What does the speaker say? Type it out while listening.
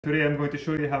Today I'm going to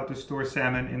show you how to store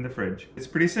salmon in the fridge. It's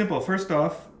pretty simple. First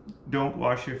off, don't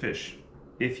wash your fish.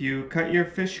 If you cut your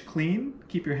fish clean,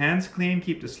 keep your hands clean,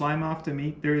 keep the slime off the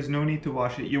meat, there is no need to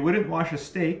wash it. You wouldn't wash a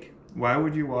steak. Why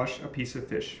would you wash a piece of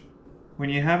fish?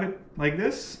 When you have it like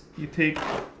this, you take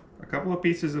a couple of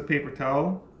pieces of paper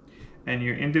towel and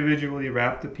you individually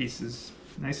wrap the pieces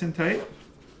nice and tight,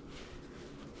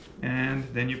 and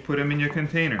then you put them in your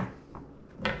container.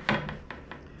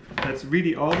 That's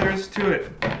really all there is to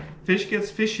it. Fish gets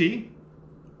fishy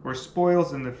or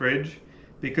spoils in the fridge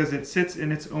because it sits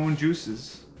in its own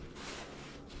juices.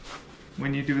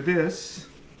 When you do this,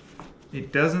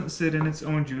 it doesn't sit in its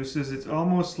own juices. It's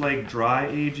almost like dry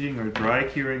aging or dry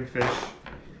curing fish.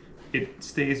 It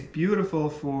stays beautiful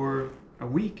for a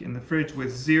week in the fridge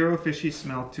with zero fishy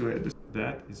smell to it.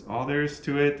 That is all there is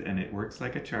to it, and it works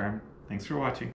like a charm. Thanks for watching.